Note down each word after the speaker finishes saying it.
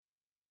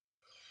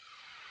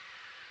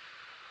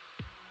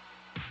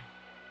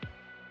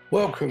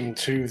Welcome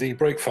to the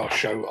Breakfast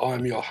Show.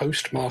 I'm your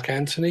host, Mark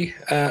Anthony.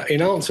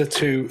 In answer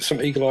to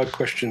some eagle-eyed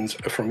questions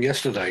from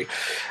yesterday,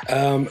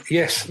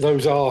 yes,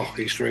 those are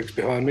Easter eggs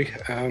behind me.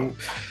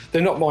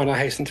 They're not mine, I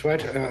hasten to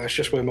add. It's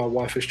just where my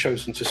wife has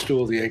chosen to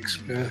store the eggs.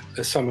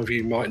 As some of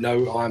you might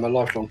know, I'm a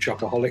lifelong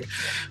chocoholic,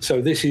 so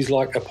this is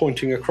like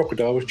appointing a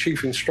crocodile as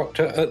chief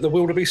instructor at the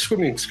Wildebeest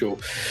Swimming School.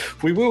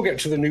 We will get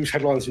to the news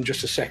headlines in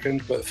just a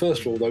second, but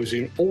first of all, those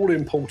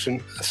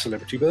all-important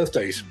celebrity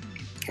birthdays.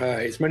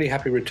 It's many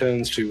happy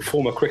returns to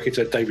former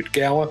cricketer David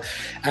Gower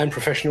and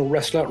professional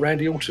wrestler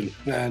Randy Orton.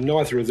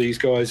 Neither of these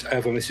guys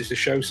ever misses the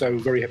show, so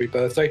very happy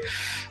birthday.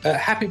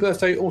 Happy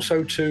birthday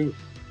also to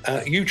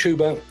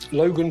YouTuber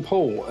Logan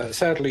Paul.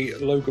 Sadly,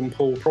 Logan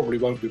Paul probably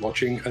won't be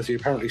watching, as he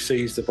apparently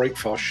sees the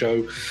Breakfast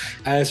Show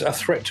as a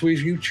threat to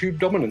his YouTube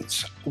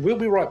dominance. We'll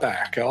be right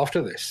back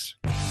after this.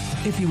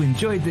 If you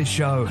enjoyed this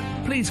show,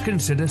 please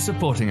consider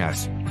supporting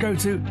us. Go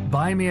to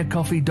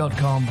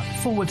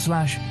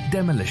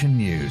buymeacoffee.com/demolition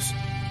news.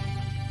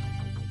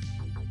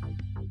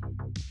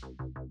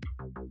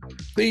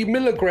 The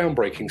Miller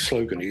groundbreaking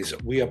slogan is,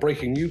 "We are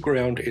breaking new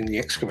ground in the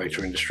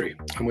excavator industry."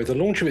 And with the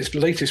launch of its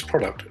latest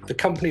product, the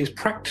company is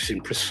practicing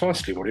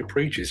precisely what it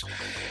preaches.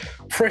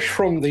 Fresh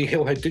from the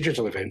Hillhead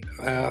Digital event,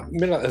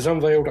 Miller has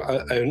unveiled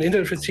an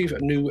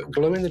innovative new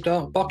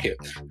glow-in-the-dark bucket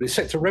that is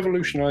set to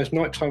revolutionise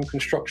nighttime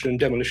construction and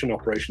demolition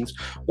operations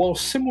while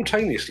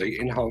simultaneously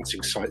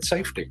enhancing site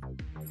safety.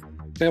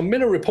 Now,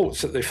 Miller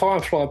reports that the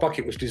Firefly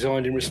bucket was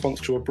designed in response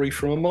to a brief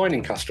from a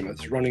mining customer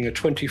that's running a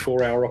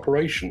 24-hour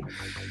operation.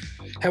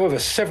 However,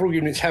 several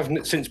units have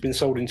since been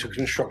sold into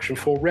construction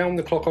for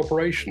round-the-clock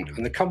operation,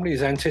 and the company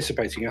is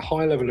anticipating a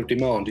high level of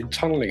demand in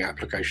tunnelling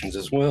applications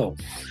as well.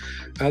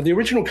 The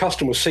original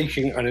customer was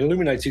seeking an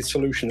illuminated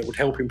solution that would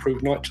help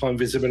improve nighttime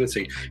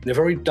visibility in a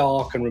very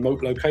dark and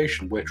remote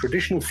location where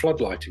traditional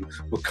floodlighting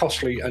were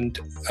costly and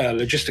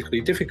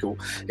logistically difficult,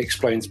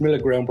 explains Miller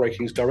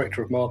Groundbreaking's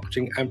Director of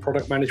Marketing and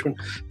Product Management,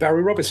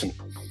 Barry Robinson.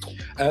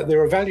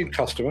 They're a valued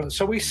customer,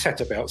 so we set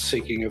about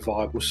seeking a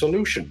viable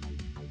solution.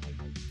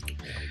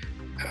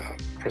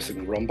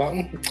 Pressing the wrong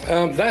button.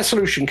 That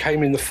solution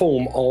came in the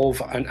form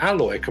of an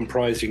alloy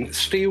comprising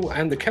steel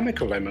and the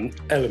chemical element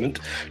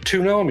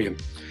tunamium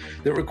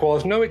that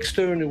requires no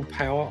external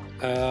power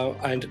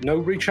and no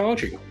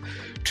recharging.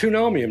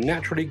 Tunamium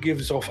naturally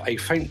gives off a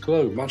faint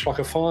glow, much like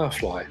a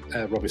firefly,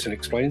 Robinson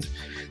explains.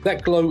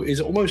 That glow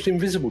is almost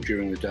invisible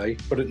during the day,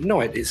 but at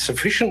night it's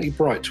sufficiently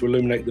bright to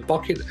illuminate the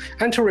bucket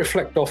and to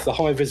reflect off the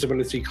high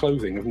visibility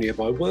clothing of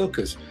nearby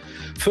workers,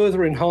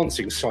 further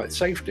enhancing site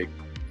safety.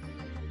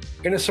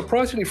 In a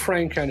surprisingly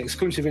frank and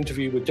exclusive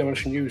interview with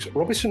Demolition News,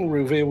 Robinson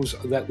reveals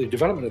that the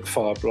development of the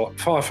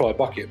Firefly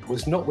bucket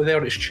was not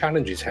without its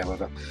challenges,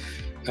 however.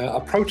 A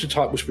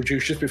prototype was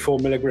produced just before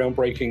Miller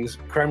Groundbreaking's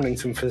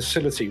Cramlington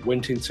facility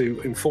went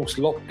into enforced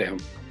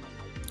lockdown.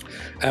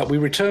 We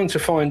returned to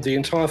find the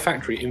entire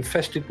factory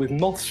infested with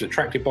moths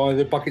attracted by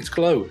the bucket's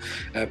glow,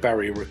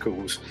 Barry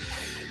recalls.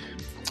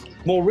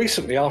 More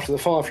recently, after the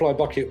Firefly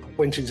bucket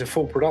went into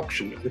full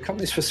production, the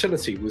company's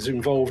facility was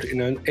involved in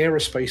an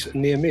aerospace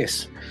near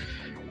miss.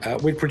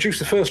 We'd produced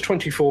the first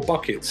 24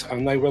 buckets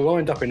and they were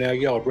lined up in our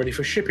yard ready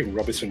for shipping,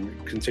 Robinson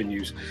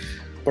continues.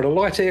 But a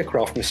light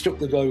aircraft mistook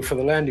the glow for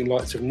the landing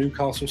lights of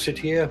Newcastle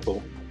City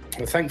Airport.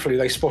 Thankfully,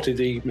 they spotted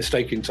the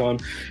mistake in time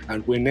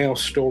and we're now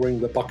storing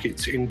the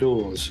buckets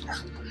indoors.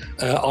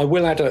 I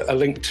will add a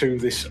link to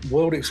this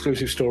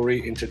world-exclusive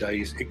story in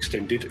today's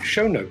extended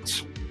show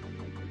notes.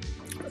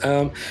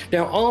 Now,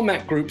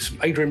 RMAC Group's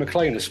Adrian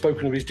McLean has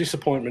spoken of his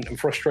disappointment and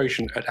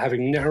frustration at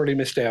having narrowly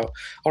missed out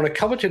on a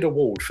coveted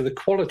award for the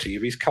quality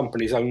of his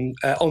company's own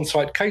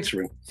on-site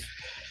catering.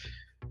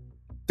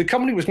 The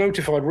company was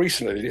notified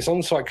recently that its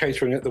on-site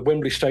catering at the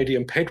Wembley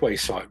Stadium Pedway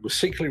site was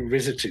secretly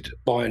visited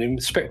by an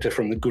inspector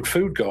from the Good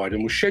Food Guide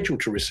and was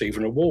scheduled to receive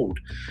an award.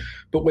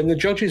 But when the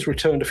judges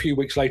returned a few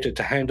weeks later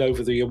to hand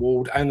over the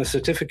award and the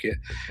certificate,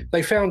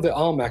 they found that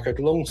RMAC had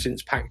long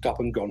since packed up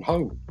and gone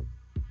home.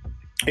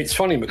 It's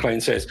funny,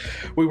 McLean says,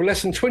 we were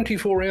less than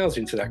 24 hours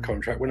into that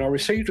contract when I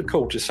received a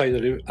call to say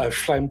that a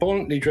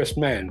flamboyantly dressed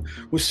man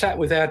was sat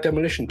with our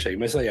demolition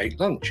team as they ate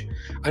lunch,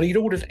 and he'd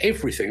ordered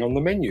everything on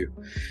the menu.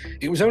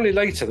 It was only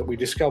later that we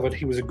discovered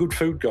he was a Good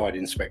Food Guide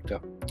inspector.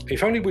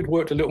 If only we'd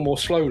worked a little more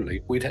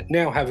slowly, we'd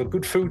now have a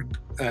Good Food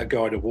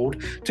Guide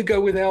award to go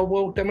with our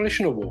World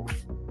Demolition Award.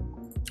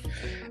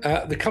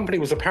 The company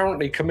was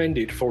apparently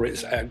commended for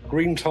its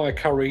green Thai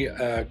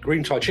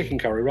chicken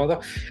curry,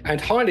 and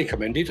highly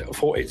commended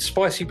for its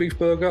spicy beef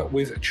burger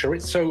with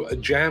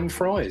chorizo jam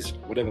fries,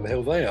 whatever the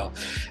hell they are.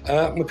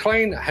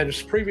 McLean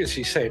has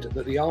previously said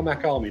that the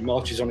RMAC army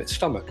marches on its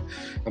stomach,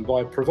 and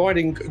by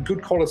providing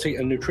good quality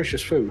and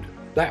nutritious food,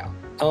 that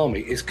army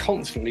is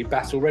constantly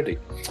battle ready.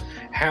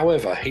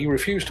 However, he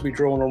refused to be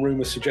drawn on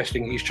rumours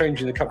suggesting he's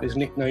changing the company's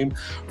nickname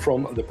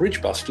from the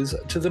Bridge Busters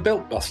to the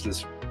Belt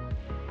Busters.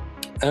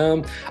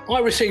 I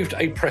received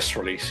a press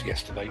release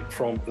yesterday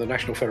from the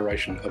National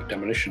Federation of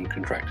Demolition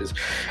Contractors,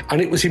 and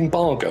it was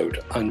embargoed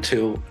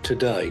until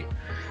today.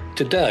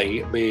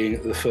 Today being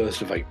the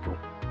 1st of April.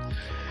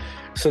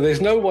 So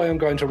there's no way I'm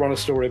going to run a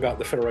story about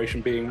the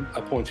Federation being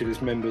appointed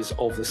as members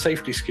of the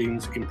safety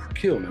schemes in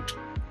procurement.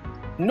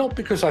 Not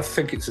because I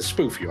think it's a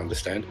spoof, you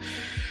understand.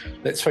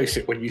 Let's face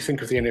it, when you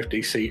think of the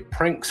NFDC,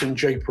 pranks and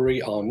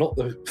japery are not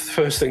the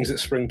first things that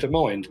spring to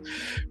mind.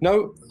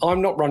 No,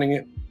 I'm not running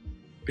it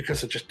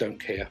because I just don't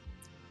care.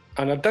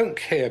 And I don't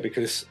care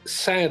because,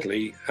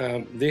 sadly,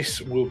 this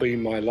will be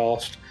my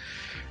last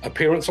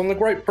appearance on the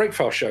Great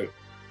Breakfast Show.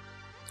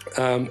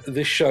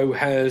 This show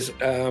has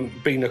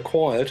been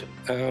acquired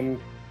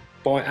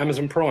by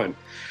Amazon Prime,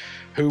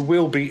 who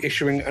will be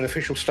issuing an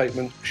official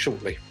statement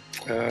shortly.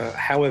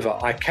 However,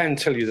 I can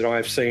tell you that I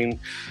have seen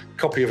a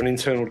copy of an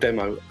internal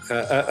memo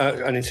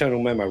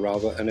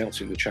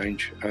announcing the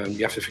change.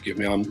 You have to forgive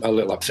me, I'm a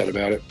little upset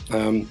about it.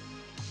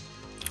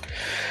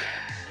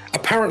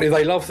 Apparently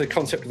they love the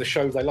concept of the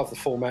show, they love the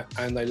format,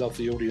 and they love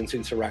the audience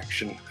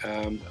interaction,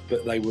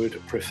 but they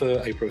would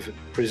prefer a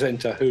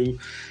presenter who,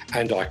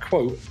 and I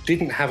quote,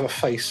 didn't have a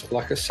face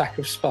like a sack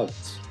of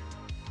spuds.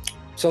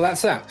 So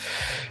that's that.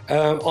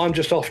 I'm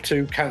just off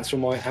to cancel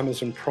my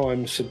Amazon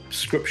Prime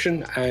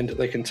subscription, and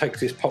they can take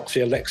this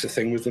Poxy Alexa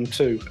thing with them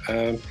too.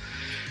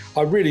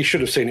 I really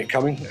should have seen it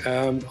coming.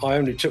 I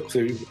only took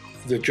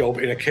the job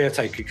in a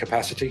caretaker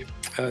capacity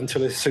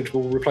until a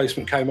suitable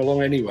replacement came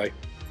along anyway.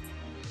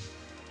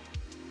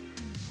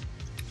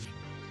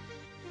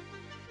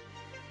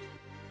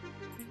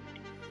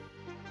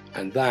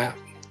 And that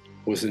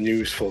was the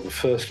news for the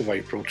 1st of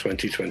April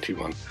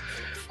 2021.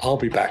 I'll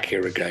be back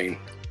here again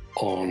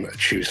on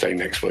Tuesday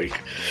next week.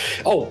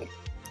 Oh,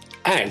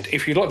 and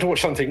if you'd like to watch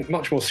something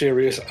much more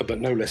serious but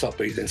no less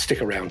upbeat, then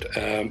stick around.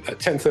 At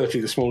 10:30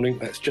 this morning,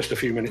 that's just a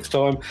few minutes'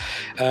 time,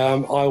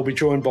 I'll be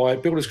joined by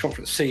Builders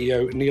Conference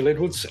CEO Neil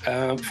Edwards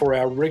for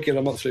our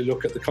regular monthly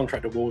look at the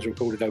contract awards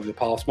recorded over the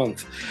past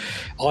month.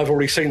 I've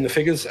already seen the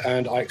figures,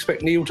 and I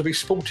expect Neil to be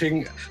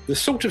sporting the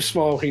sort of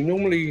smile he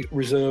normally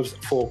reserves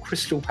for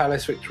Crystal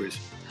Palace victories.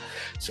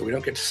 So we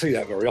don't get to see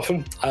that very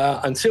often.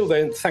 Until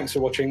then, thanks for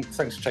watching.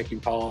 Thanks for taking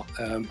part.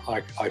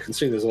 I can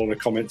see there's a lot of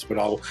comments, but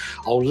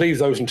I'll leave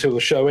those until the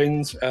show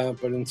ends.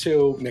 But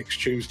until next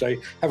Tuesday,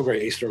 have a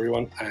great Easter,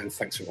 everyone, and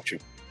thanks for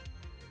watching.